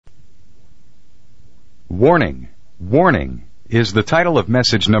Warning, Warning is the title of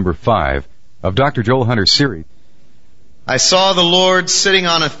message number 5 of Dr. Joel Hunter's series. I saw the Lord sitting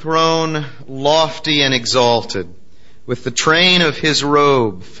on a throne, lofty and exalted, with the train of His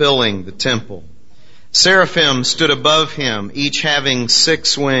robe filling the temple. Seraphim stood above Him, each having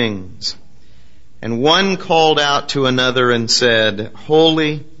 6 wings. And one called out to another and said,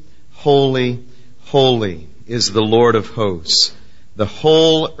 Holy, holy, holy is the Lord of hosts. The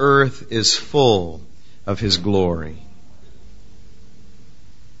whole earth is full of His glory.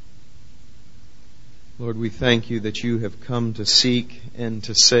 Lord, we thank You that You have come to seek and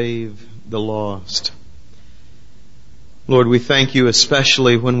to save the lost. Lord, we thank You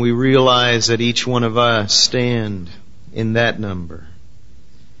especially when we realize that each one of us stand in that number.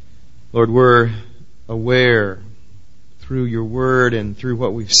 Lord, we're aware through Your Word and through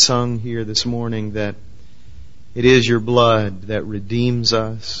what we've sung here this morning that it is Your blood that redeems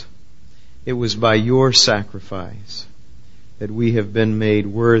us. It was by Your sacrifice that we have been made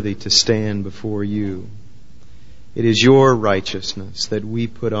worthy to stand before You. It is Your righteousness that we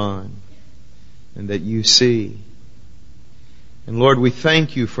put on and that You see. And Lord, we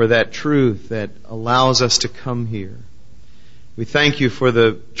thank You for that truth that allows us to come here. We thank You for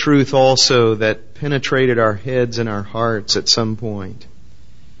the truth also that penetrated our heads and our hearts at some point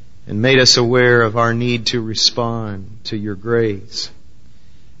and made us aware of our need to respond to Your grace.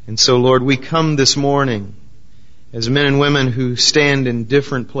 And so, Lord, we come this morning as men and women who stand in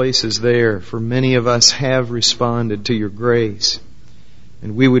different places there, for many of us have responded to Your grace.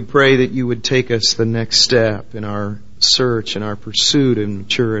 And we would pray that You would take us the next step in our search and our pursuit of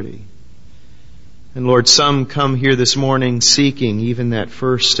maturity. And Lord, some come here this morning seeking even that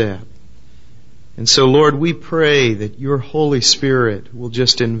first step. And so, Lord, we pray that Your Holy Spirit will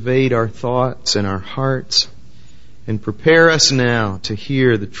just invade our thoughts and our hearts and prepare us now to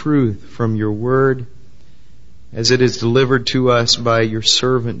hear the truth from Your Word as it is delivered to us by Your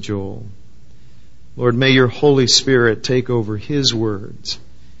servant Joel. Lord, may Your Holy Spirit take over His words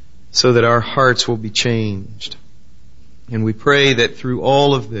so that our hearts will be changed. And we pray that through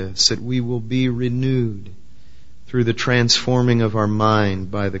all of this, that we will be renewed through the transforming of our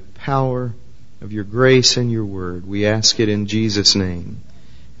mind by the power of Your grace and Your Word. We ask it in Jesus' name.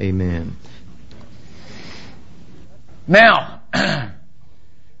 Amen. Now,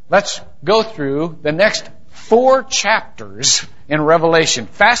 let's go through the next 4 chapters in Revelation.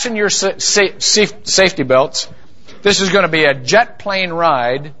 Fasten your safety belts. This is going to be a jet plane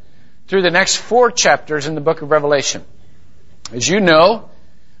ride through the next 4 chapters in the book of Revelation. As you know,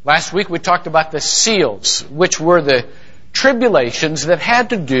 last week we talked about the seals, which were the tribulations that had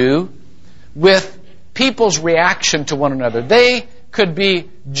to do with people's reaction to one another. They could be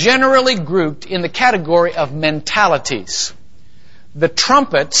generally grouped in the category of mentalities. The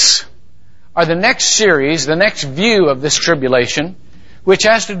trumpets are the next series, the next view of this tribulation, which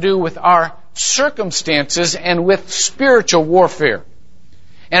has to do with our circumstances and with spiritual warfare.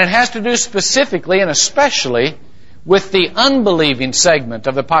 And it has to do specifically and especially with the unbelieving segment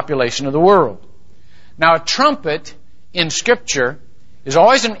of the population of the world. Now, a trumpet in Scripture is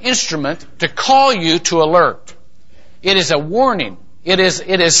always an instrument to call you to alert. It is a warning. It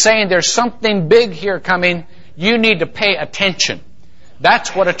is saying there's something big here coming. You need to pay attention.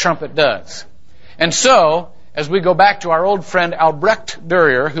 That's what a trumpet does. And so, as we go back to our old friend Albrecht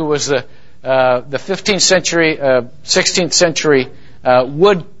Dürer, who was the 15th century, 16th century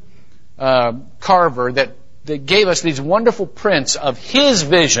wood carver that gave us these wonderful prints of his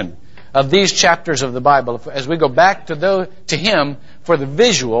vision of these chapters of the Bible. As we go back to him for the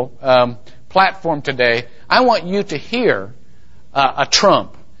visual platform today, I want you to hear a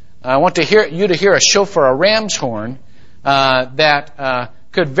trump. I want you to hear a shofar, a ram's horn, that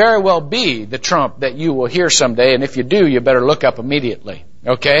could very well be the trump that you will hear someday. And if you do, you better look up immediately.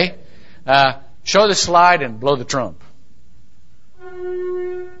 Okay? Show the slide and blow the trump.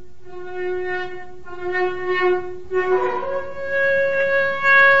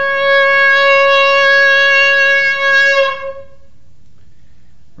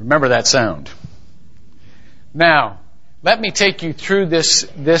 Remember that sound. Now, let me take you through this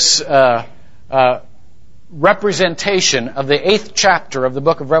representation of the 8th chapter of the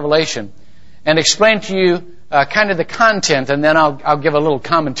book of Revelation and explain to you kind of the content, and then I'll give a little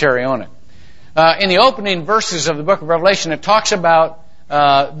commentary on it. In the opening verses of the book of Revelation, it talks about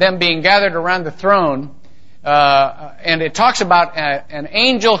them being gathered around the throne, and it talks about an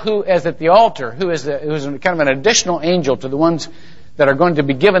angel who is at the altar, who's kind of an additional angel to the ones that are going to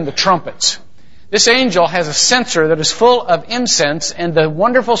be given the trumpets. This angel has a censer that is full of incense, and the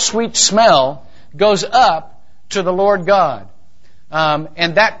wonderful sweet smell goes up to the Lord God.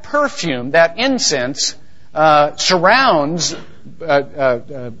 And that perfume, that incense, surrounds,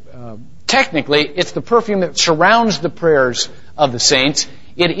 technically, it's the perfume that surrounds the prayers of the saints.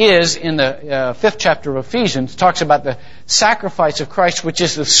 It is, in the 5th chapter of Ephesians, talks about the sacrifice of Christ, which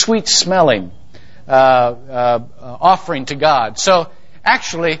is the sweet-smelling offering to God. So,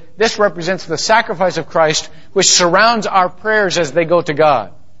 actually, this represents the sacrifice of Christ, which surrounds our prayers as they go to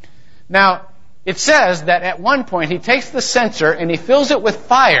God. Now, it says that at one point, He takes the censer and He fills it with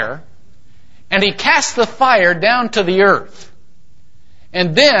fire, and He casts the fire down to the earth.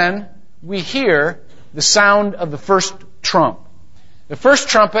 And then we hear the sound of the first trump. The first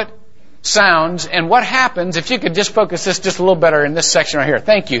trumpet sounds, and what happens, if you could just focus this just a little better in this section right here.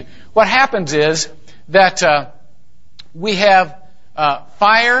 Thank you. What happens is that we have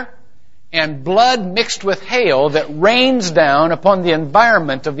fire and blood mixed with hail that rains down upon the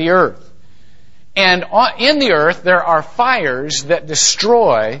environment of the earth. And in the earth, there are fires that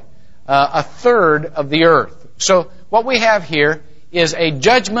destroy a third of the earth. So what we have here is a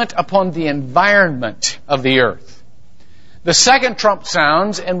judgment upon the environment of the earth. The second trump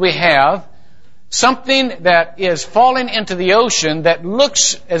sounds, and we have something that is falling into the ocean that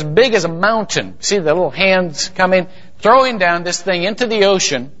looks as big as a mountain. See the little hands coming, throwing down this thing into the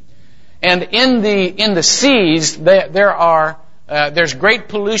ocean. And in the seas, there's great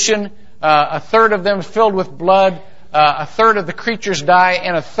pollution. A third of them is filled with blood. A third of the creatures die,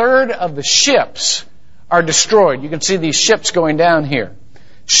 and a third of the ships are destroyed. You can see these ships going down here.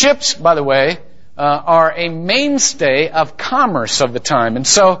 Ships, by the way, are a mainstay of commerce of the time. And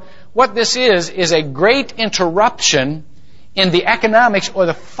so what this is a great interruption in the economics or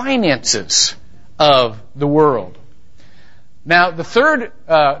the finances of the world. Now, the third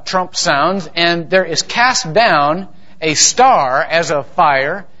trump sounds, and there is cast down a star as a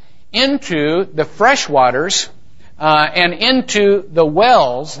fire into the fresh waters and into the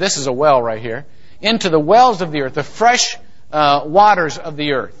wells. This is a well right here. Into the wells of the earth, the fresh waters of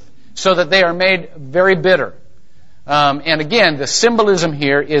the earth, so that they are made very bitter. And again, the symbolism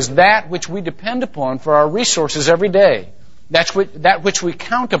here is that which we depend upon for our resources every day. That which we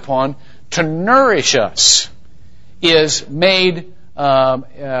count upon to nourish us is made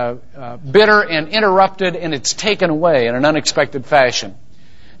bitter and interrupted, and it's taken away in an unexpected fashion.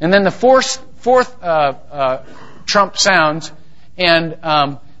 And then the fourth trump sounds,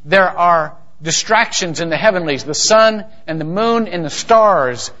 and there are distractions in the heavenlies. The sun and the moon and the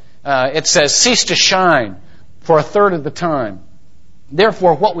stars, it says, cease to shine for a third of the time.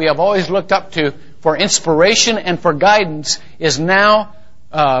 Therefore, what we have always looked up to for inspiration and for guidance is now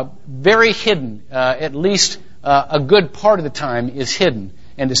very hidden. At least a good part of the time is hidden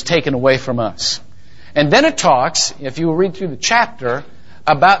and is taken away from us. And then it talks, if you read through the chapter,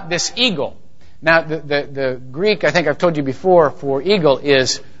 about this eagle. Now, the Greek, I think I've told you before, for eagle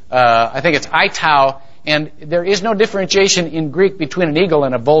is, I think it's aitau, and there is no differentiation in Greek between an eagle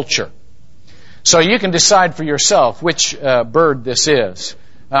and a vulture. So you can decide for yourself which bird this is.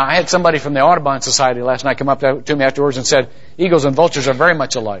 I had somebody from the Audubon Society last night come up to me afterwards and said, eagles and vultures are very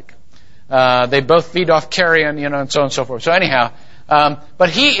much alike. They both feed off carrion, and so on and so forth. So anyhow,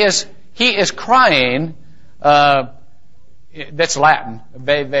 but he is crying, that's Latin.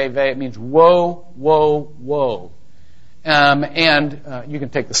 Ve, it means woe, woe, woe. And you can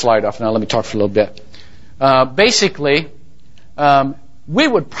take the slide off now. Let me talk for a little bit. Basically, we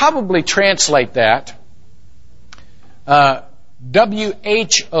would probably translate that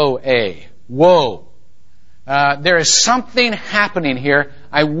W-H-O-A, woe. There is something happening here.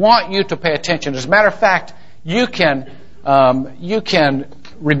 I want you to pay attention. As a matter of fact, you can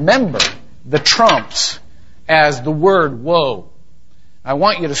remember the trumps as the word woe. I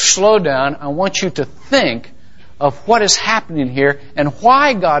want you to slow down. I want you to think of what is happening here and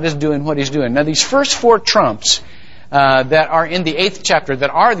why God is doing what He's doing. Now, these first four trumps that are in the 8th chapter, that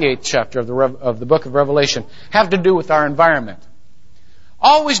are the 8th chapter of the book of Revelation, have to do with our environment.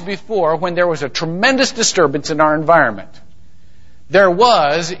 Always before, when there was a tremendous disturbance in our environment, there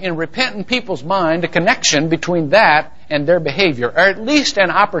was, in repentant people's mind, a connection between that and their behavior, or at least an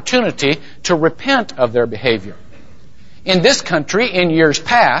opportunity to repent of their behavior. In this country, in years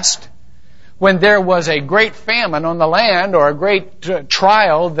past, when there was a great famine on the land or a great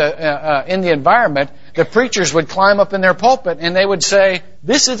trial in the environment, the preachers would climb up in their pulpit and they would say,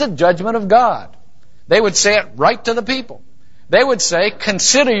 "This is a judgment of God." They would say it right to the people. They would say,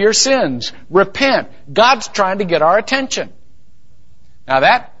 "Consider your sins. Repent. God's trying to get our attention." Now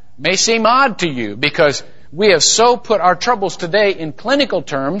that may seem odd to you because we have so put our troubles today in clinical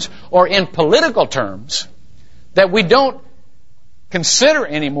terms or in political terms that we don't consider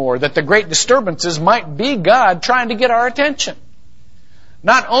anymore that the great disturbances might be God trying to get our attention.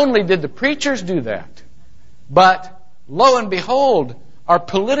 Not only did the preachers do that, But lo and behold, our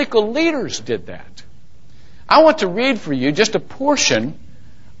political leaders did that. I want to read for you just a portion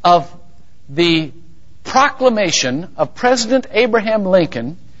of the proclamation of President Abraham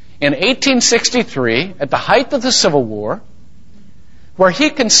Lincoln in 1863, at the height of the Civil War, where he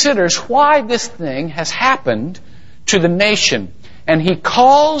considers why this thing has happened to the nation. And he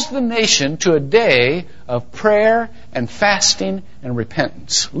calls the nation to a day of prayer and fasting and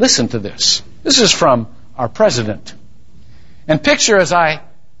repentance. Listen to this. This is from our president. And picture, as I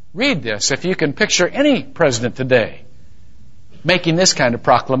read this, if you can picture any president today making this kind of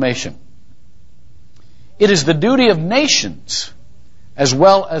proclamation. It is the duty of nations as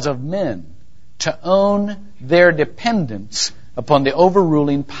well as of men to own their dependence upon the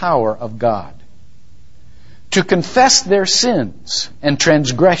overruling power of God, to confess their sins and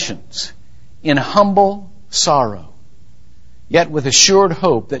transgressions in humble sorrow, yet with assured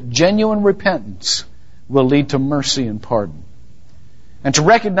hope that genuine repentance will lead to mercy and pardon, and to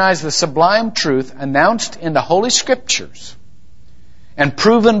recognize the sublime truth announced in the Holy Scriptures and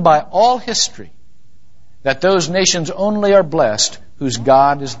proven by all history, that those nations only are blessed whose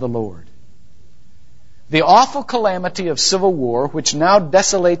God is the Lord. The awful calamity of civil war, which now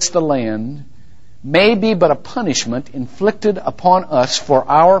desolates the land, may be but a punishment inflicted upon us for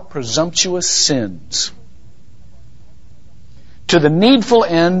our presumptuous sins, to the needful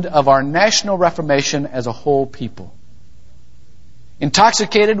end of our national reformation as a whole people.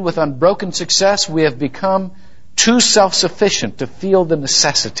 Intoxicated with unbroken success, we have become too self-sufficient to feel the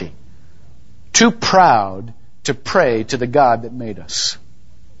necessity, too proud to pray to the God that made us.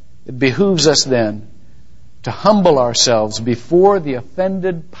 It behooves us then to humble ourselves before the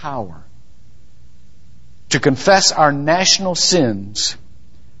offended power, to confess our national sins,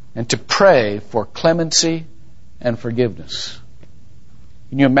 and to pray for clemency and forgiveness.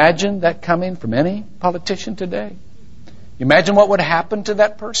 Can you imagine that coming from any politician today? You imagine what would happen to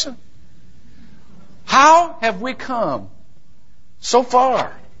that person? How have we come so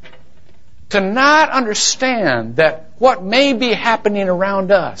far to not understand that what may be happening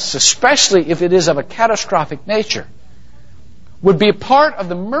around us, especially if it is of a catastrophic nature, would be a part of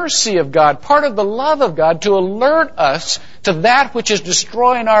the mercy of God, part of the love of God to alert us to that which is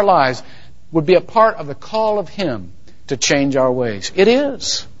destroying our lives, would be a part of the call of Him to change our ways. It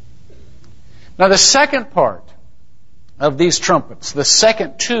is. Now the second part of these trumpets, the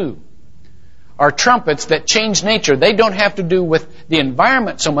second two, are trumpets that change nature. They don't have to do with the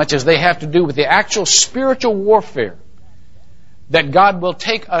environment so much as they have to do with the actual spiritual warfare that God will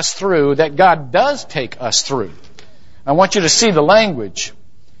take us through, that God does take us through. I want you to see the language.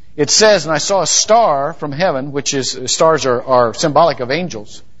 It says, and I saw a star from heaven, which is, stars are symbolic of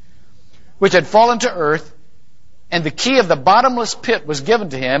angels, which had fallen to earth, and the key of the bottomless pit was given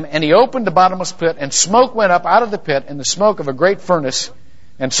to him, and he opened the bottomless pit, and smoke went up out of the pit, and the smoke of a great furnace,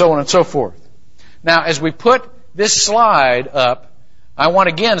 and so on and so forth. Now, as we put this slide up, I want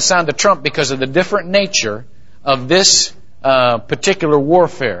again to sound the trump because of the different nature of this particular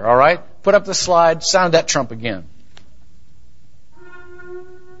warfare. All right? Put up the slide, sound that trump again.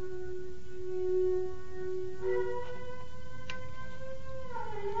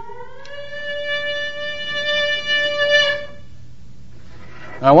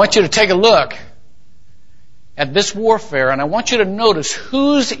 Now, I want you to take a look at this warfare, and I want you to notice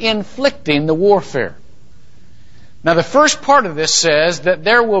who's inflicting the warfare. Now, the first part of this says that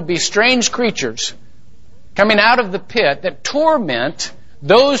there will be strange creatures coming out of the pit that torment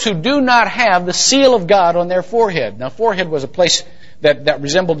those who do not have the seal of God on their forehead. Now, forehead was a place that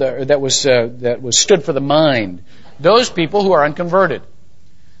resembled, that was stood for the mind. Those people who are unconverted.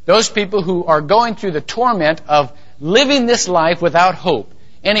 Those people who are going through the torment of living this life without hope.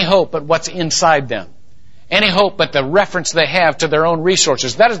 Any hope but what's inside them. Any hope but the reference they have to their own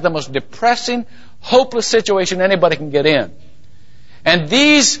resources. That is the most depressing, hopeless situation anybody can get in. And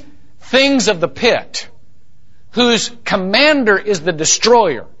these things of the pit, whose commander is the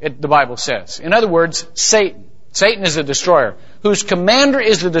destroyer, the Bible says. In other words, Satan. Satan is the destroyer. Whose commander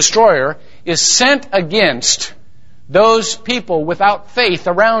is the destroyer is sent against those people without faith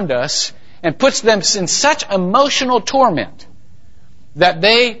around us and puts them in such emotional torment that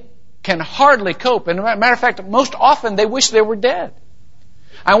they can hardly cope. And as a matter of fact, most often they wish they were dead.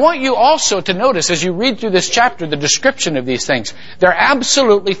 I want you also to notice, as you read through this chapter, the description of these things. They're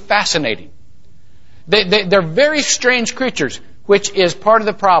absolutely fascinating. They're very strange creatures, which is part of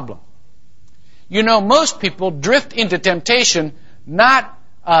the problem. You know, most people drift into temptation not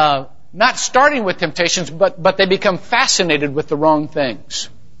starting with temptations, but they become fascinated with the wrong things.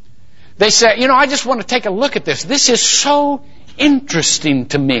 They say, I just want to take a look at this. This is so interesting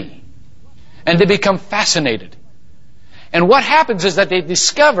to me. And they become fascinated. And what happens is that they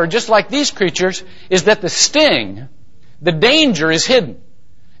discover, just like these creatures, is that the sting, the danger is hidden.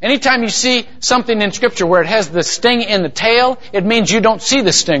 Anytime you see something in Scripture where it has the sting in the tail, it means you don't see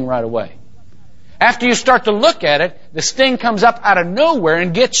the sting right away. After you start to look at it, the sting comes up out of nowhere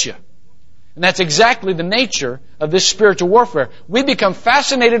and gets you. And that's exactly the nature of this spiritual warfare. We become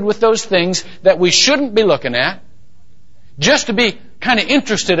fascinated with those things that we shouldn't be looking at, just to be kind of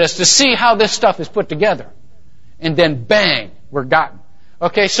interested as to see how this stuff is put together. And then bang, we're gotten.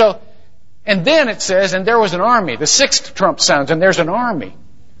 Okay, so, and then it says, and there was an army. The sixth trump sounds, and there's an army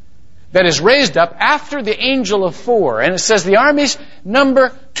that is raised up after the angel of four. And it says the armies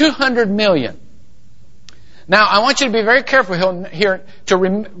number 200 million. Now, I want you to be very careful here to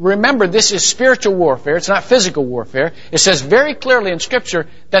remember this is spiritual warfare. It's not physical warfare. It says very clearly in Scripture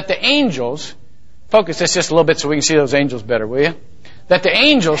that the angels, focus this just a little bit so we can see those angels better, will you? That the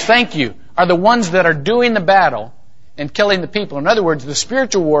angels, thank you, are the ones that are doing the battle and killing the people. In other words, the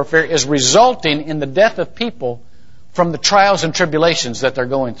spiritual warfare is resulting in the death of people from the trials and tribulations that they're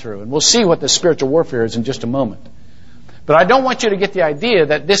going through. And we'll see what the spiritual warfare is in just a moment. But I don't want you to get the idea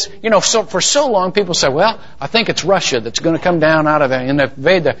that this, so for so long people say, well, I think it's Russia that's going to come down out of there and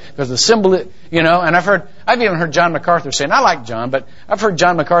invade because the symbol, and I've even heard John MacArthur say, and I like John, but I've heard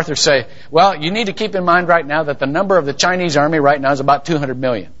John MacArthur say, well, you need to keep in mind right now that the number of the Chinese army right now is about 200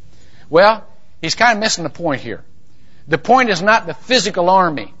 million. Well, he's kind of missing the point here. The point is not the physical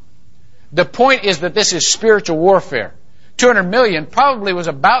army. The point is that this is spiritual warfare. 200 million probably was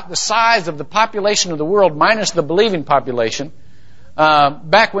about the size of the population of the world minus the believing population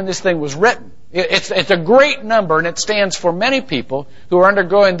back when this thing was written. It's a great number, and it stands for many people who are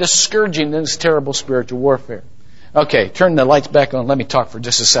undergoing this scourging, this terrible spiritual warfare. Okay, turn the lights back on. Let me talk for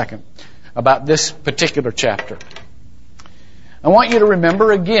just a second about this particular chapter. I want you to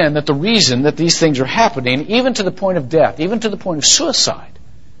remember again that the reason that these things are happening, even to the point of death, even to the point of suicide,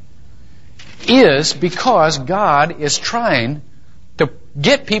 is because God is trying to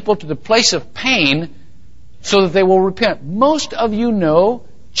get people to the place of pain so that they will repent. Most of you know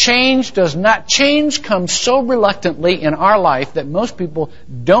change comes so reluctantly in our life that most people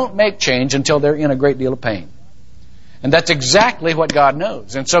don't make change until they're in a great deal of pain. And that's exactly what God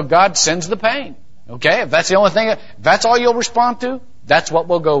knows. And so God sends the pain. Okay? If that's the only thing, if that's all you'll respond to, that's what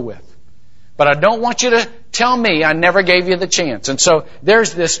we'll go with. But I don't want you to tell me I never gave you the chance. And so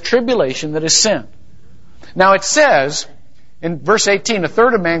there's this tribulation that is sent. Now it says in verse 18, a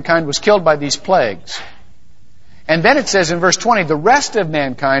third of mankind was killed by these plagues. And then it says in verse 20, the rest of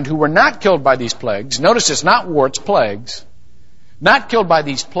mankind who were not killed by these plagues, notice it's not war, it's plagues, not killed by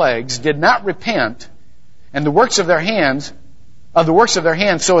these plagues, did not repent, and the works of their hands,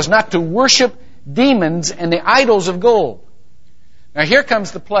 so as not to worship demons and the idols of gold. Now here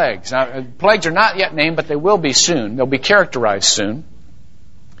comes the plagues. Now, plagues are not yet named, but they will be soon. They'll be characterized soon.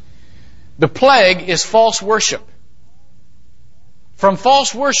 The plague is false worship. From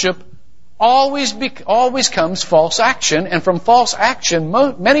false worship always comes false action, and from false action,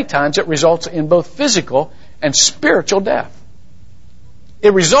 many times it results in both physical and spiritual death.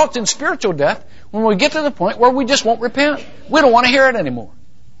 It results in spiritual death when we get to the point where we just won't repent. We don't want to hear it anymore.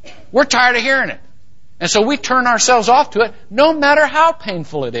 We're tired of hearing it. And so we turn ourselves off to it, no matter how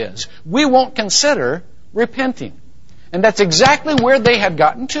painful it is. We won't consider repenting. And that's exactly where they have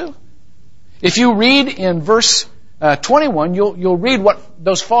gotten to. If you read in verse 21, you'll read what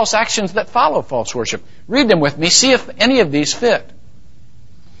those false actions that follow false worship. Read them with me. See if any of these fit.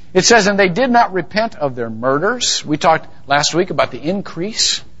 It says, and they did not repent of their murders. We talked last week about the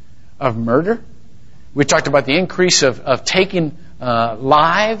increase of murder. We talked about the increase of taking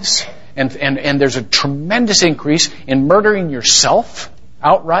lives. And there's a tremendous increase in murdering yourself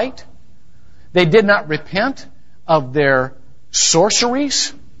outright. They did not repent of their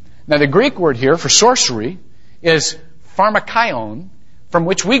sorceries. Now the Greek word here for sorcery is pharmakaion, from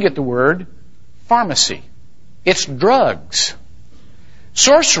which we get the word pharmacy. It's drugs.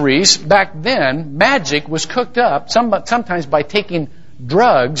 Sorceries, back then, magic was cooked up sometimes by taking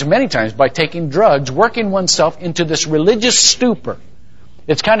drugs, many times by taking drugs, working oneself into this religious stupor.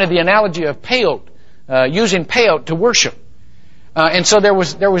 It's kind of the analogy of peyote, using peyote to worship. And so there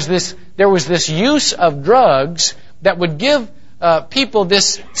was this use of drugs that would give people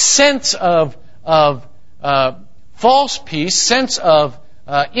this sense of false peace, sense of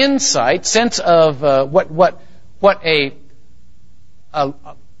insight, sense of what a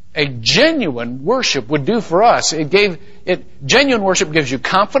genuine worship would do for us. Genuine worship gives you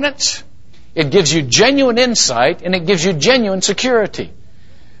confidence, it gives you genuine insight, and it gives you genuine security.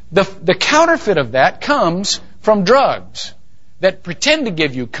 The counterfeit of that comes from drugs. that pretend to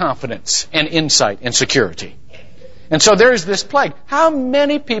give you confidence and insight and security. And so there's this plague. How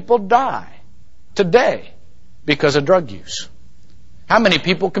many people die today because of drug use? How many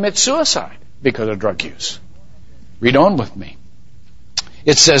people commit suicide because of drug use? Read on with me.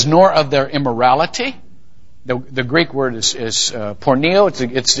 It says, nor of their immorality. The Greek word is porneo.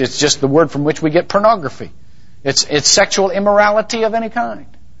 It's just the word from which we get pornography. It's sexual immorality of any kind.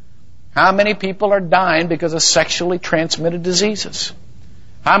 How many people are dying because of sexually transmitted diseases?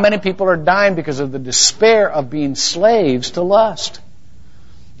 How many people are dying because of the despair of being slaves to lust?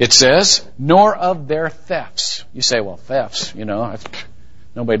 It says, nor of their thefts. You say, well, thefts,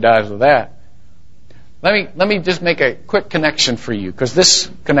 nobody dies with that. Let me just make a quick connection for you, because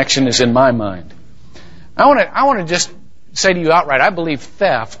this connection is in my mind. I want to just say to you outright, I believe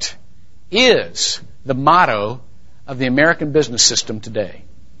theft is the motto of the American business system today.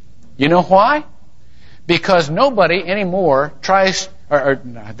 You know why? Because nobody anymore tries,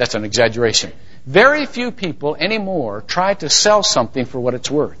 that's an exaggeration. Very few people anymore try to sell something for what it's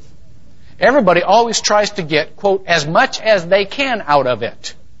worth. Everybody always tries to get, quote, as much as they can out of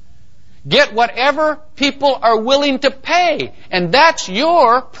it. Get whatever people are willing to pay, and that's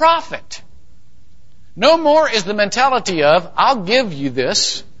your profit. No more is the mentality of, I'll give you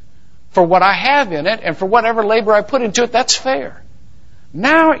this for what I have in it, and for whatever labor I put into it, that's fair.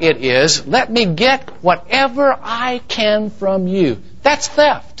 Now it is, let me get whatever I can from you. That's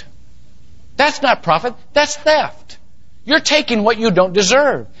theft. That's not profit, that's theft. You're taking what you don't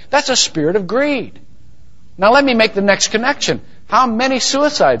deserve. That's a spirit of greed. Now let me make the next connection. How many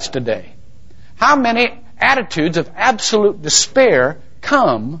suicides today? How many attitudes of absolute despair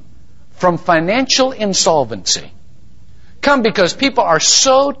come from financial insolvency? Come because people are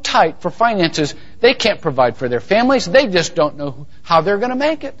so tight for finances, they can't provide for their families. They just don't know how they're going to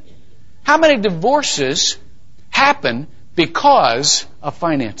make it. How many divorces happen because of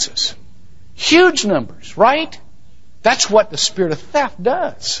finances? Huge numbers, right? That's what the spirit of theft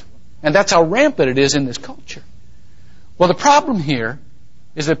does. And that's how rampant it is in this culture. Well, the problem here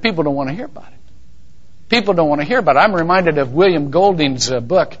is that people don't want to hear about it. People don't want to hear about it. I'm reminded of William Golding's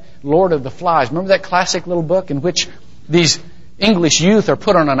book, Lord of the Flies. Remember that classic little book in which these English youth are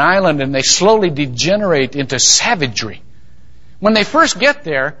put on an island and they slowly degenerate into savagery. When they first get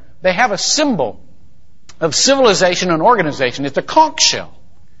there, they have a symbol of civilization and organization. It's a conch shell.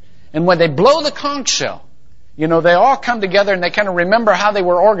 And when they blow the conch shell, they all come together and they kind of remember how they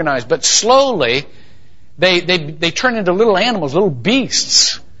were organized. But slowly, they turn into little animals, little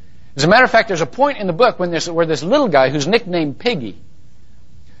beasts. As a matter of fact, there's a point in the book where this little guy, who's nicknamed Piggy,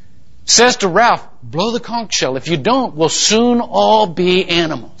 says to Ralph, blow the conch shell. If you don't, we'll soon all be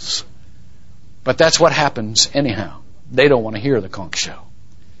animals. But that's what happens anyhow. They don't want to hear the conch shell.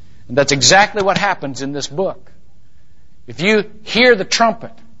 And that's exactly what happens in this book. If you hear the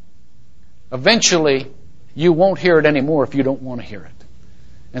trumpet, eventually you won't hear it anymore if you don't want to hear it.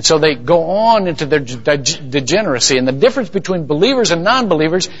 And so they go on into their degeneracy. And the difference between believers and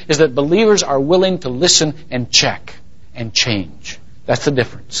non-believers is that believers are willing to listen and check and change. That's the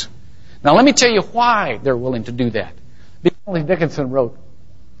difference. Now let me tell you why they're willing to do that. Emily Dickinson wrote,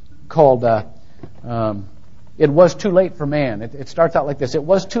 called It Was Too Late for Man. It starts out like this. It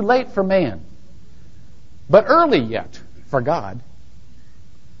was too late for man, but early yet for God.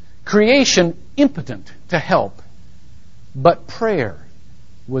 Creation impotent to help, but prayer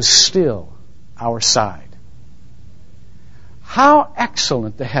was still our side. How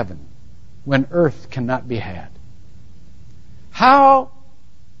excellent the heaven when earth cannot be had. How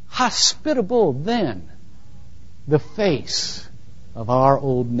hospitable then the face of our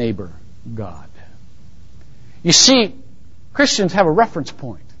old neighbor God. You see, Christians have a reference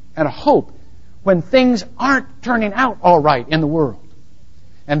point and a hope when things aren't turning out all right in the world.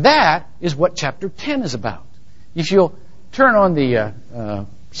 And that is what chapter 10 is about. If you'll turn on the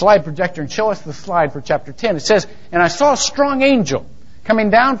slide projector and show us the slide for chapter 10, it says, and I saw a strong angel coming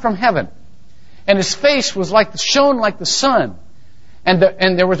down from heaven, and his face was shone like the sun, and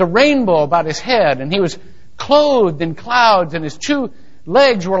there was a rainbow about his head, and he was clothed in clouds, and his 2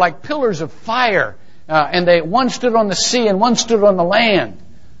 legs were like pillars of fire, and one stood on the sea and one stood on the land.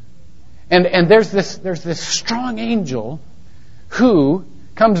 And there's this strong angel who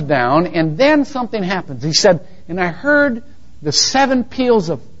comes down, and then something happens. He said, and I heard the 7 peals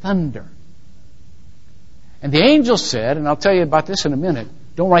of thunder. And the angel said, and I'll tell you about this in a minute,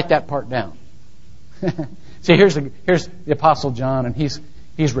 don't write that part down. See, here's the Apostle John, and he's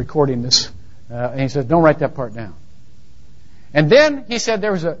recording this, and he says, don't write that part down. And then he said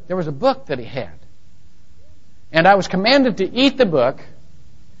there was a book that he had, and I was commanded to eat the book,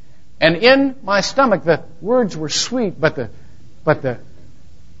 and in my stomach the words were sweet, but the But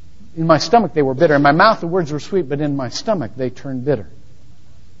in my stomach they were bitter. In my mouth the words were sweet, but in my stomach they turned bitter.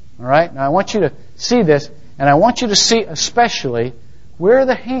 All right? Now I want you to see this, and I want you to see especially where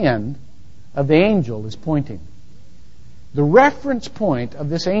the hand of the angel is pointing. The reference point of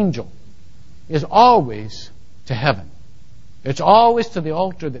this angel is always to heaven. It's always to the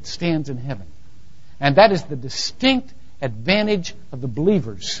altar that stands in heaven. And that is the distinct advantage of the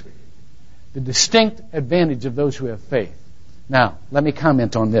believers. The distinct advantage of those who have faith. Now, let me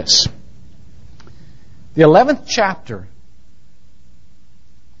comment on this. The 11th chapter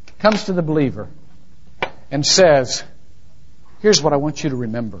comes to the believer and says, here's what I want you to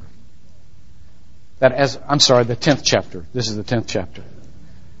remember. The 10th chapter. This is the 10th chapter.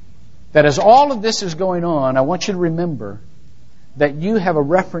 That as all of this is going on, I want you to remember that you have a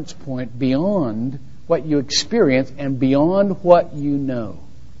reference point beyond what you experience and beyond what you know.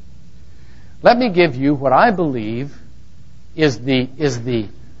 Let me give you what I believe is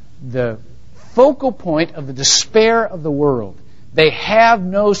the focal point of the despair of the world. They have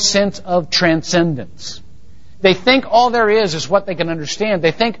no sense of transcendence. They think all there is what they can understand.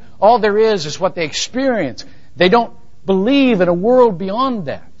 They think all there is what they experience. They don't believe in a world beyond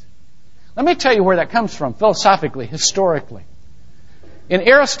that. Let me tell you where that comes from, philosophically, historically. In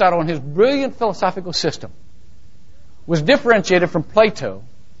Aristotle and his brilliant philosophical system was differentiated from Plato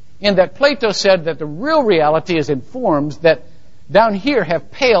in that Plato said that the real reality is in forms that down here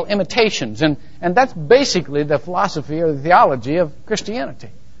have pale imitations. And that's basically the philosophy or the theology of Christianity.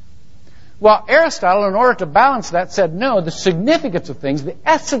 Well, Aristotle, in order to balance that, said, no, the significance of things, the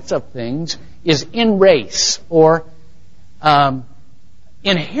essence of things, is in race, or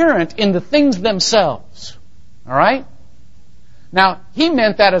inherent in the things themselves. All right? Now, he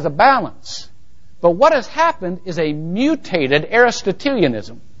meant that as a balance. But what has happened is a mutated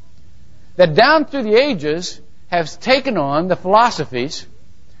Aristotelianism that down through the ages has taken on the philosophies,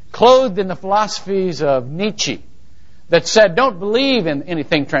 clothed in the philosophies of Nietzsche, that said, don't believe in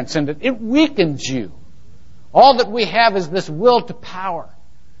anything transcendent. It weakens you. All that we have is this will to power.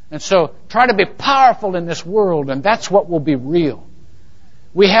 And so try to be powerful in this world, and that's what will be real.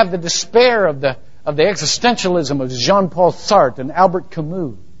 We have the despair of the existentialism of Jean-Paul Sartre and Albert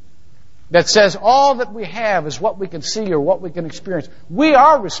Camus that says all that we have is what we can see or what we can experience. We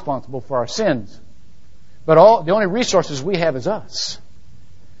are responsible for our sins, but the only resources we have is us.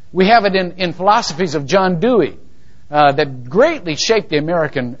 We have it in philosophies of John Dewey that greatly shaped the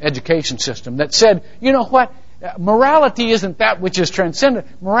American education system, that said, you know what, morality isn't that which is transcendent.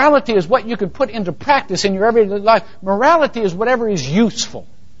 Morality is what you can put into practice in your everyday life. Morality is whatever is useful.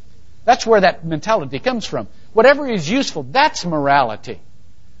 That's where that mentality comes from. Whatever is useful, that's morality.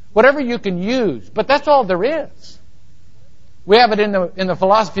 Whatever you can use. But that's all there is. We have it in the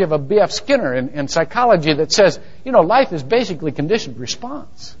philosophy of a B.F. Skinner in psychology that says, you know, life is basically conditioned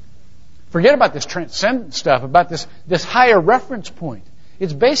response. Forget about this transcendent stuff, about this higher reference point.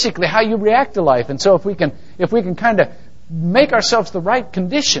 It's basically how you react to life. And so if we can kind of make ourselves the right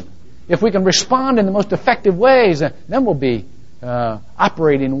condition, if we can respond in the most effective ways, then we'll be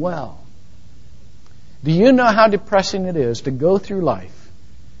operating well. Do you know how depressing it is to go through life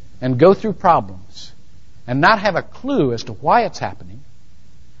and go through problems and not have a clue as to why it's happening,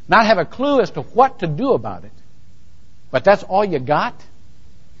 not have a clue as to what to do about it, but that's all you got?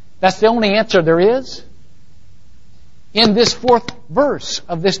 That's the only answer there is? In this 4th verse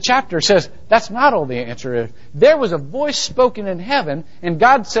of this chapter says that's not all the answer is. There was a voice spoken in heaven, and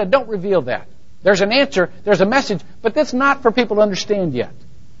God said, don't reveal that. There's an answer, there's a message, but that's not for people to understand yet.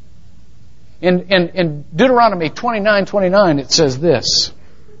 In Deuteronomy 29:29, it says this.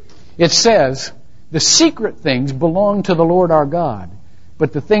 It says, the secret things belong to the Lord our God,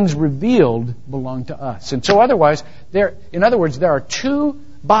 but the things revealed belong to us. And so in other words, there are two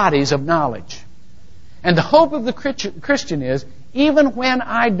bodies of knowledge. And the hope of the Christian is, even when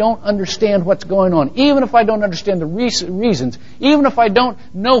I don't understand what's going on, even if I don't understand the reasons, even if I don't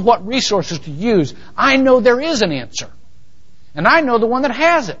know what resources to use, I know there is an answer. And I know the one that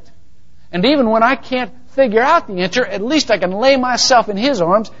has it. And even when I can't figure out the answer, at least I can lay myself in His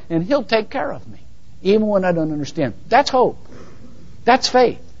arms and He'll take care of me. Even when I don't understand. That's hope. That's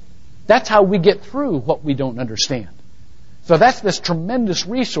faith. That's how we get through what we don't understand. So that's this tremendous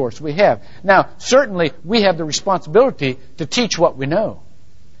resource we have. Now, certainly we have the responsibility to teach what we know.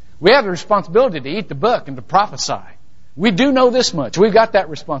 We have the responsibility to eat the book and to prophesy. We do know this much. We've got that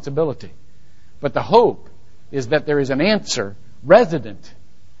responsibility. But the hope is that there is an answer resident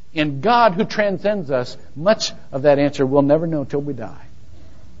in God who transcends us. Much of that answer we'll never know till we die.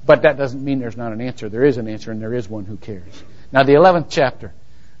 But that doesn't mean there's not an answer. There is an answer, and there is one who cares. Now, the 11th chapter.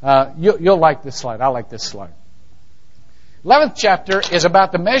 You'll like this slide. I like this slide. 11th chapter is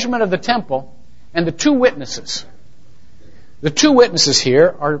about the measurement of the temple and the two witnesses. The two witnesses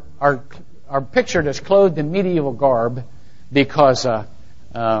here are pictured as clothed in medieval garb because,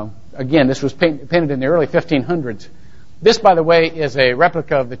 again, this was painted in the early 1500s. This, by the way, is a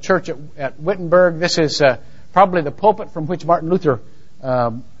replica of the church at Wittenberg. This is probably the pulpit from which Martin Luther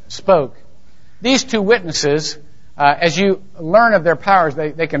spoke. These two witnesses, as you learn of their powers,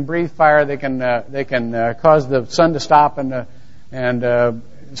 they can breathe fire, they can cause the sun to stop, and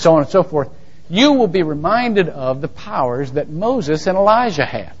so on and so forth. You will be reminded of the powers that Moses and Elijah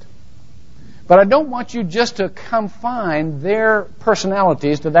had. But I don't want you just to confine their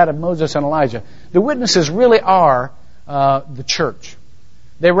personalities to that of Moses and Elijah. The witnesses really are the church.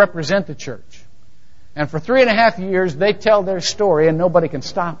 They represent the church. And for 3.5 years, they tell their story, and nobody can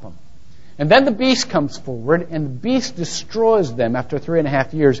stop them. And then the beast comes forward, and the beast destroys them after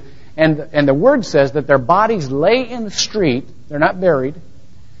 3.5 years. And the word says that their bodies lay in the street. They're not buried.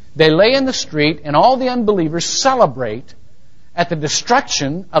 They lay in the street, and all the unbelievers celebrate at the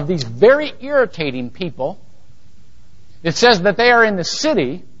destruction of these very irritating people. It says that they are in the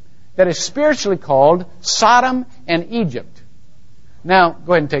city that is spiritually called Sodom and Egypt. Now,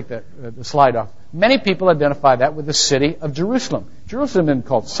 go ahead and take the slide off. Many people identify that with the city of Jerusalem. Jerusalem isn't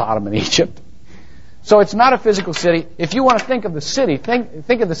called Sodom and Egypt. So it's not a physical city. If you want to think of the city,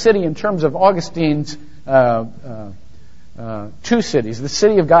 think of the city in terms of Augustine's two cities, the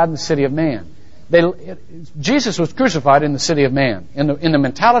city of God and the city of man. Jesus was crucified in the city of man, in the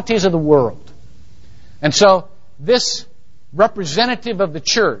mentalities of the world. And so this representative of the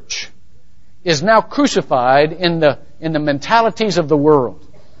church is now crucified in the mentalities of the world.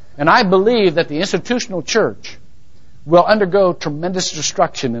 And I believe that the institutional church will undergo tremendous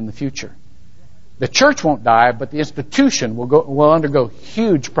destruction in the future. The church won't die, but the institution will undergo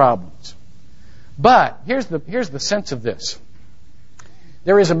huge problems. But here's the sense of this.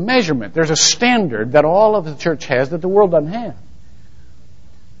 There is a measurement, there's a standard that all of the church has that the world doesn't have.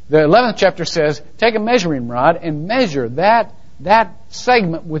 The 11th chapter says, take a measuring rod and measure that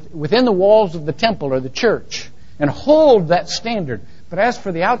segment within the walls of the temple or the church and hold that standard. But as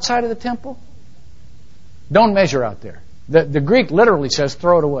for the outside of the temple, don't measure out there. The Greek literally says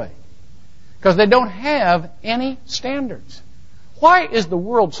throw it away. Because they don't have any standards. Why is the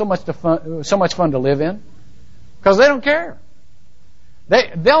world so much fun to live in? Because they don't care.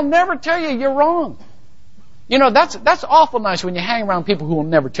 They'll never tell you you're wrong. You know, that's awful nice when you hang around people who will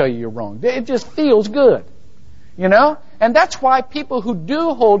never tell you you're wrong. It just feels good. You know? And that's why people who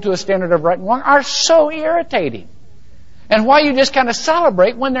do hold to a standard of right and wrong are so irritating. And why you just kind of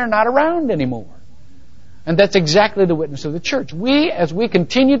celebrate when they're not around anymore. And that's exactly the witness of the church. We, as we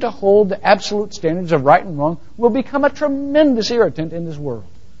continue to hold the absolute standards of right and wrong, will become a tremendous irritant in this world.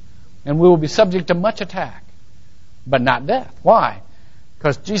 And we will be subject to much attack, but not death. Why?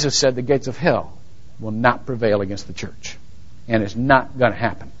 Because Jesus said the gates of hell will not prevail against the church. And it's not going to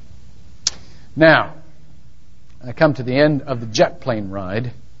happen. Now, I come to the end of the jet plane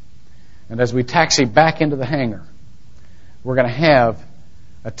ride. And as we taxi back into the hangar, we're going to have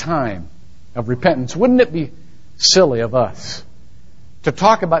a time of repentance. Wouldn't it be silly of us to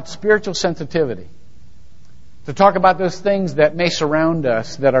talk about spiritual sensitivity, to talk about those things that may surround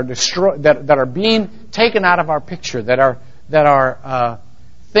us, that are that are being taken out of our picture, that are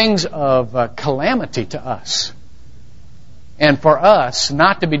things of calamity to us, and for us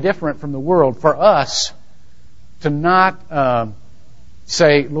not to be different from the world, for us to not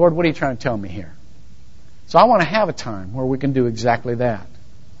say, Lord, what are you trying to tell me here? So I want to have a time where we can do exactly that.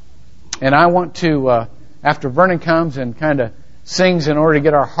 And I want to, after Vernon comes and kind of sings in order to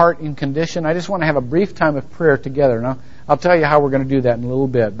get our heart in condition, I just want to have a brief time of prayer together. Now, I'll tell you how we're going to do that in a little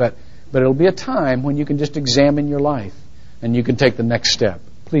bit, but it'll be a time when you can just examine your life and you can take the next step.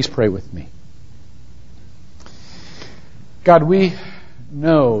 Please pray with me. God, we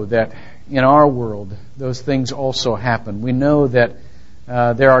know that in our world those things also happen. We know that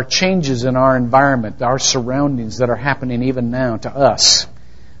there are changes in our environment, our surroundings that are happening even now to us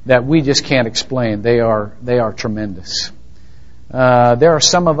that we just can't explain. They are tremendous. There are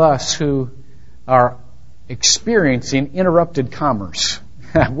some of us who are experiencing interrupted commerce.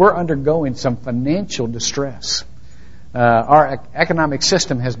 We're undergoing some financial distress. Our economic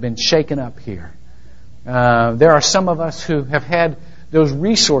system has been shaken up here. There are some of us who have had those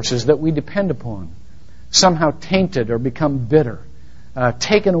resources that we depend upon somehow tainted or become bitter,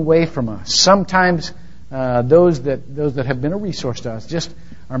 taken away from us. Sometimes those that have been a resource to us just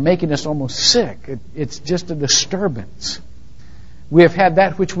are making us almost sick. It's just a disturbance. We have had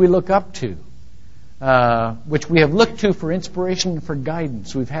that which we look up to, which we have looked to for inspiration and for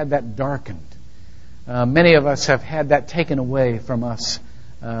guidance. We've had that darkened. Many of us have had that taken away from us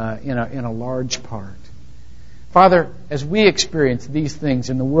in a large part. Father, as we experience these things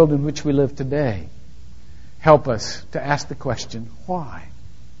in the world in which we live today, help us to ask the question, why?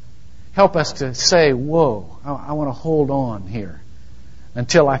 Help us to say, whoa, I want to hold on here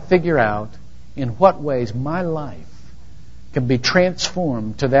until I figure out in what ways my life can be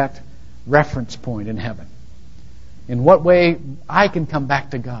transformed to that reference point in heaven. In what way I can come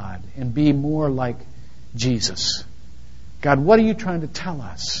back to God and be more like Jesus. God, what are you trying to tell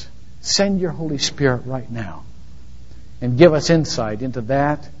us? Send your Holy Spirit right now and give us insight into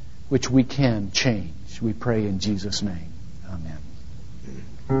that which we can change. We pray in Jesus' name. Amen.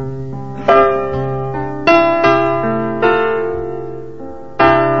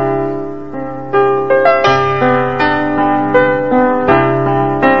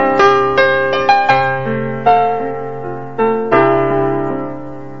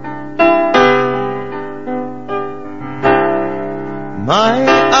 My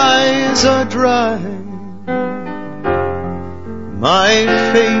eyes are dry, my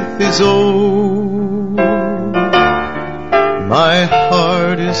faith is old, my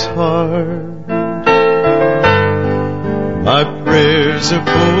heart is hard, my prayers are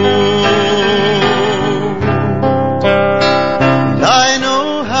cold, and I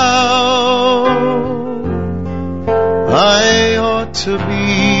know how I ought to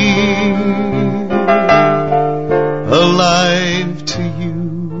be alive to you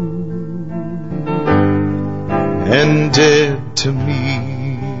and dead to me.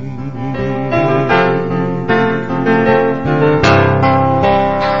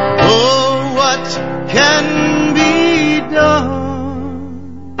 Oh, what can be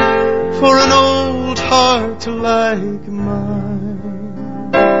done for an old heart like mine?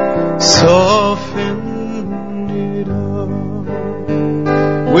 Soften it up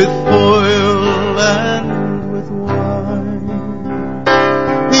with oil and with wine.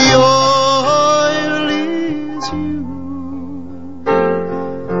 The oil is you,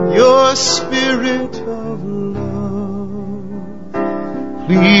 your spirit of love.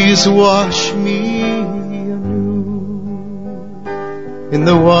 Please wash me anew in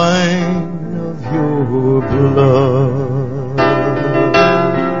the wine of your blood.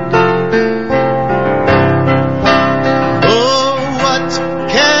 Oh, what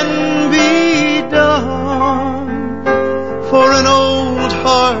can be done for an old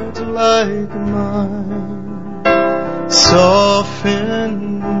heart like mine?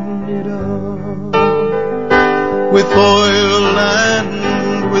 Soften it up with oil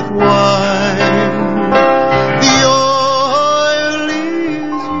and with wine. The oil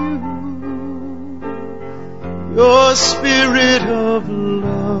is you, your spirit of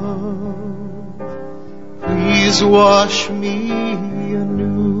love. Please wash me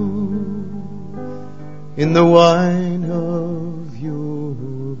anew in the wine of your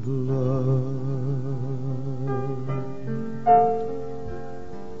blood.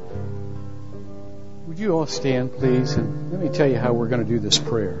 Would you all stand, please? And let me tell you how we're going to do this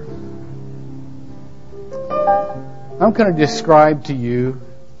prayer. I'm going to describe to you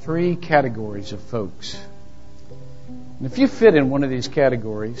 3 categories of folks. And if you fit in one of these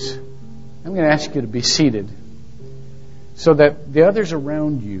categories, I'm going to ask you to be seated so that the others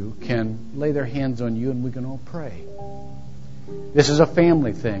around you can lay their hands on you and we can all pray. This is a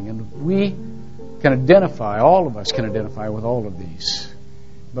family thing, and we can identify, all of us can identify with all of these.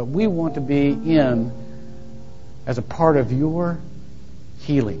 But we want to be in as a part of your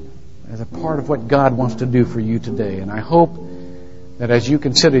healing, as a part of what God wants to do for you today. And I hope that as you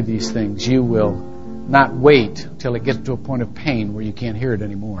consider these things, you will not wait till it gets to a point of pain where you can't hear it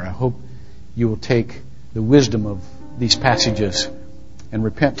anymore. I hope you will take the wisdom of these passages and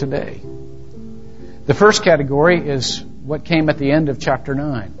repent today. The first category is what came at the end of chapter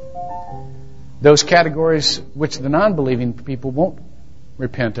 9. Those categories which the non-believing people won't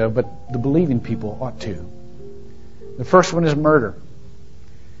repent of, but the believing people ought to. The first one is murder.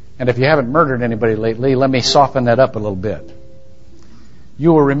 And if you haven't murdered anybody lately, let me soften that up a little bit.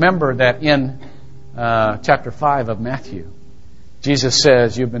 You will remember that in chapter 5 of Matthew, Jesus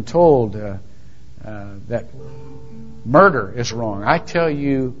says, you've been told that murder is wrong. I tell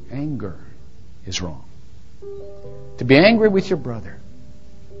you, anger is wrong. To be angry with your brother,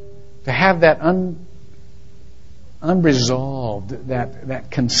 to have that unresolved,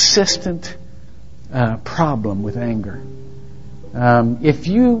 that consistent problem with anger. If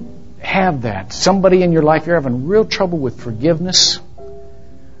you have that, somebody in your life, you're having real trouble with forgiveness,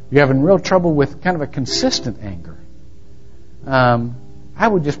 you're having real trouble with kind of a consistent anger, I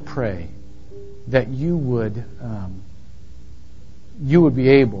would just pray that you would you would be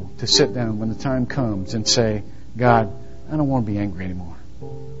able to sit down when the time comes and say, God, I don't want to be angry anymore.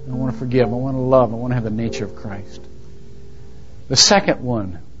 I want to forgive. I want to love. I want to have the nature of Christ. The second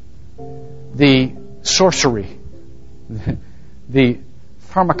one, the sorcery, the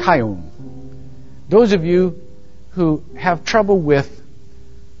pharmakaion. Those of you who have trouble with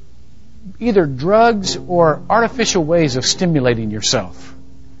either drugs or artificial ways of stimulating yourself,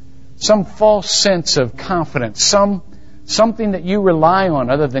 some false sense of confidence, something that you rely on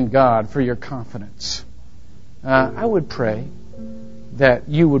other than God for your confidence. I would pray that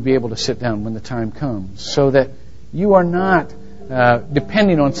you would be able to sit down when the time comes so that you are not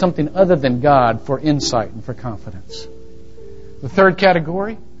depending on something other than God for insight and for confidence. The third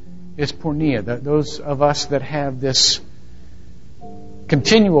category is pornea, those of us that have this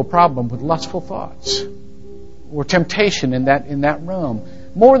continual problem with lustful thoughts or temptation in that realm,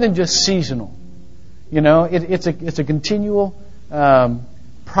 more than just seasonal. You know, it's a continual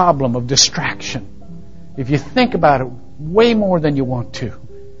problem of distraction. If you think about it way more than you want to.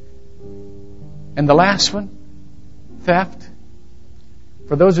 And the last one, theft.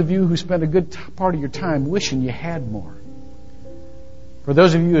 For those of you who spend a good part of your time wishing you had more. For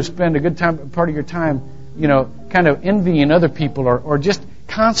those of you who spend a good part of your time, kind of envying other people or just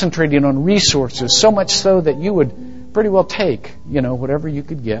concentrating on resources, so much so that you would pretty well take, whatever you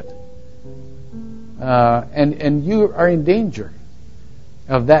could get. And you are in danger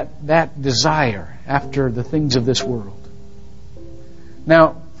of that desire after the things of this world.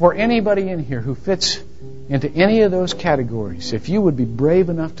 Now, for anybody in here who fits into any of those categories, if you would be brave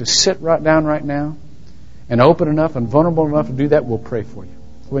enough to sit right down right now and open enough and vulnerable enough to do that, we'll pray for you.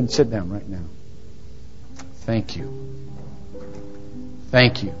 Go ahead and sit down right now. Thank you.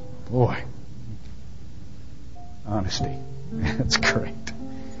 Thank you. Boy. Honesty. That's great.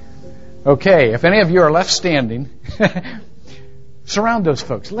 Okay, if any of you are left standing, surround those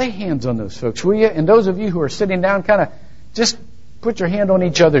folks. Lay hands on those folks, will you? And those of you who are sitting down, kind of just put your hand on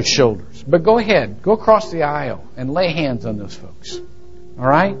each other's shoulders. But go ahead. Go across the aisle and lay hands on those folks. All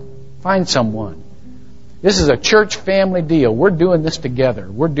right? Find someone. This is a church family deal. We're doing this together.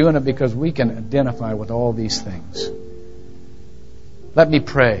 We're doing it because we can identify with all these things. Let me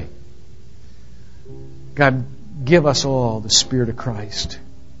pray. God, give us all the Spirit of Christ.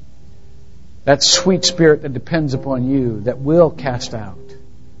 That sweet Spirit that depends upon you, that will cast out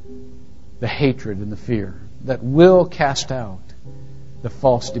the hatred and the fear, that will cast out the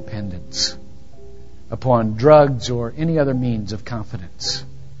false dependence upon drugs or any other means of confidence,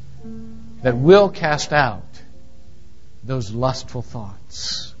 that will cast out those lustful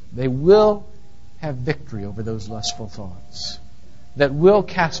thoughts. They will have victory over those lustful thoughts, that will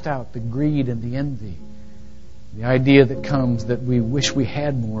cast out the greed and the envy, the idea that comes that we wish we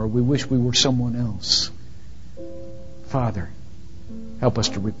had more, or we wish we were someone else. Father, help us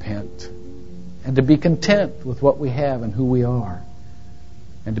to repent and to be content with what we have and who we are,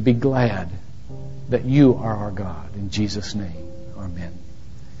 and to be glad that you are our God. In Jesus' name, amen.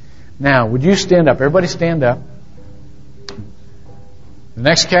 Now, would you stand up? Everybody stand up. The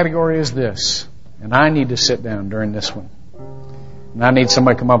next category is this, and I need to sit down during this one. And I need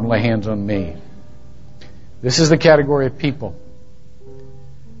somebody to come up and lay hands on me. This is the category of people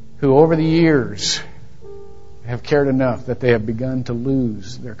who over the years have cared enough that they have begun to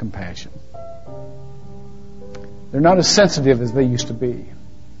lose their compassion. They're not as sensitive as they used to be.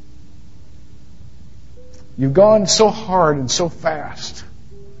 You've gone so hard and so fast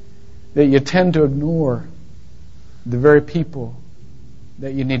that you tend to ignore the very people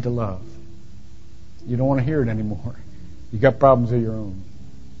that you need to love. You don't want to hear it anymore. You've got problems of your own.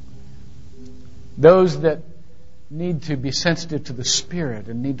 Those that need to be sensitive to the Spirit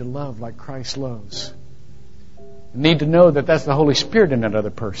and need to love like Christ loves, need to know that that's the Holy Spirit in that other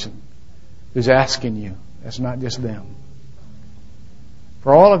person who's asking you. That's not just them.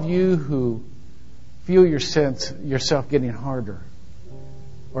 For all of you who feel yourself getting harder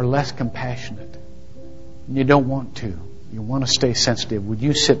or less compassionate, and you don't want to, you want to stay sensitive, would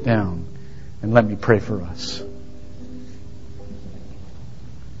you sit down and let me pray for us?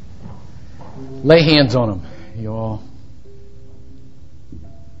 Lay hands on them, you all.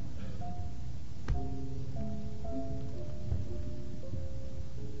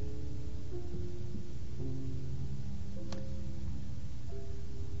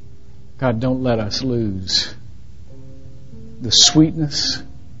 God, don't let us lose the sweetness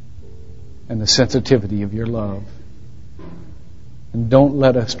and the sensitivity of your love. And don't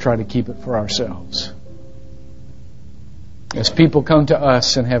let us try to keep it for ourselves. As people come to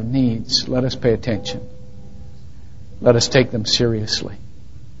us and have needs, let us pay attention. Let us take them seriously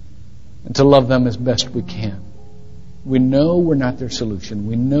and to love them as best we can. We know we're not their solution.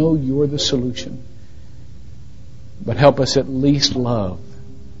 We know you're the solution. But help us at least love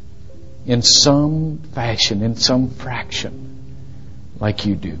in some fashion, in some fraction, like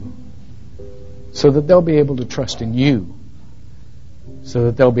you do. So that they'll be able to trust in you. So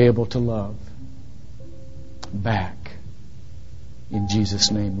that they'll be able to love back. In Jesus'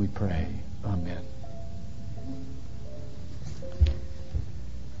 name we pray. Amen.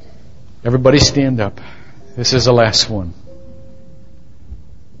 Everybody stand up. This is the last one.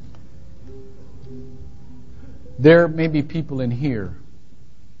 There may be people in here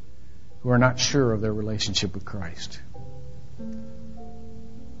who are not sure of their relationship with Christ.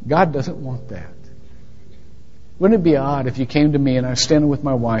 God doesn't want that. Wouldn't it be odd if you came to me and I was standing with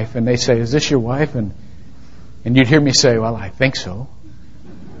my wife and they say, "Is this your wife?" And you'd hear me say, "Well, I think so."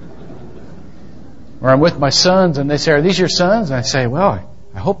 Or I'm with my sons and they say, "Are these your sons?" And I say, "Well,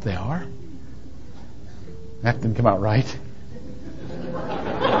 I hope they are." That didn't come out right.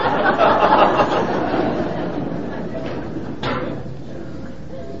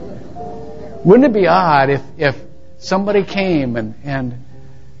 Wouldn't it be odd if somebody came and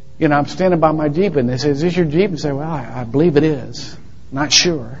I'm standing by my Jeep and they say, "Is this your Jeep?" And say, "Well, I believe it is. Not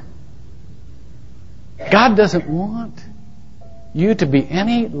sure." God doesn't want you to be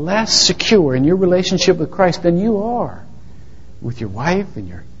any less secure in your relationship with Christ than you are with your wife and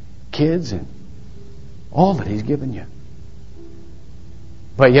your kids and all that He's given you.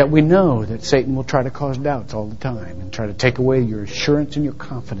 But yet we know that Satan will try to cause doubts all the time and try to take away your assurance and your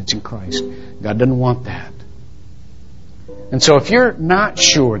confidence in Christ. God doesn't want that. And so if you're not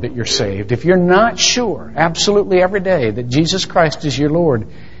sure that you're saved, if you're not sure absolutely every day that Jesus Christ is your Lord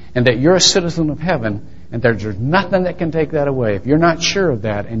and that you're a citizen of heaven and there's nothing that can take that away, if you're not sure of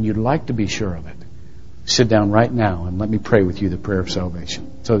that and you'd like to be sure of it, sit down right now and let me pray with you the prayer of salvation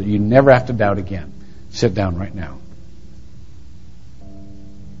so that you never have to doubt again. Sit down right now.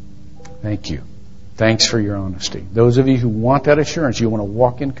 Thank you. Thanks for your honesty. Those of you who want that assurance, you want to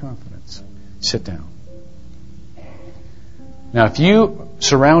walk in confidence, sit down. Now, if you,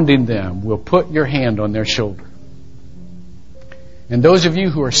 surrounding them, will put your hand on their shoulder. And those of you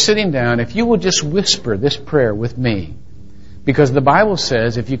who are sitting down, if you will just whisper this prayer with me. Because the Bible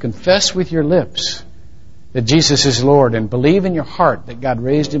says if you confess with your lips that Jesus is Lord and believe in your heart that God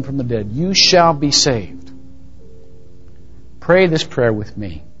raised Him from the dead, you shall be saved. Pray this prayer with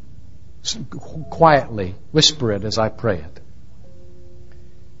me. Quietly, whisper it as I pray it.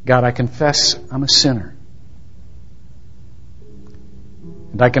 God, I confess I'm a sinner.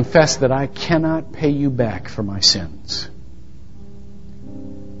 And I confess that I cannot pay you back for my sins.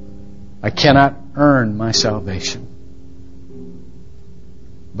 I cannot earn my salvation.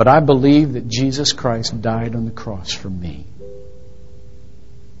 But I believe that Jesus Christ died on the cross for me.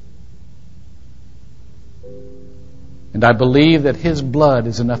 And I believe that His blood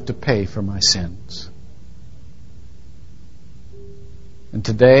is enough to pay for my sins. And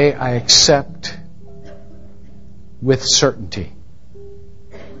today I accept with certainty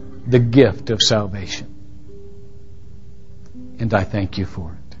the gift of salvation. And I thank you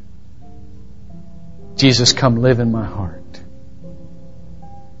for it. Jesus, come live in my heart.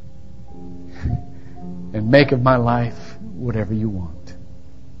 And make of my life whatever you want.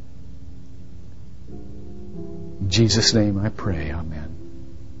 In Jesus' name I pray. Amen.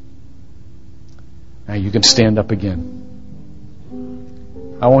 Now you can stand up again.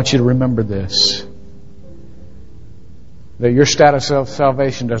 I want you to remember this. That your status of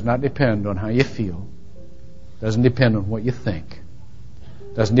salvation does not depend on how you feel. Doesn't depend on what you think.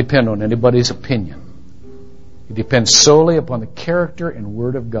 Doesn't depend on anybody's opinion. It depends solely upon the character and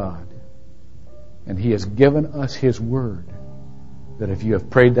Word of God. And He has given us His Word that if you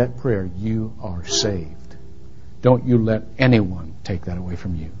have prayed that prayer, you are saved. Don't you let anyone take that away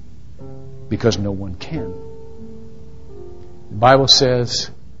from you. Because no one can. The Bible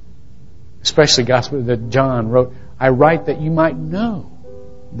says, especially Gospel that John wrote, I write that you might know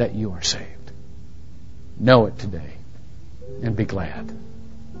that you are saved. Know it today and be glad.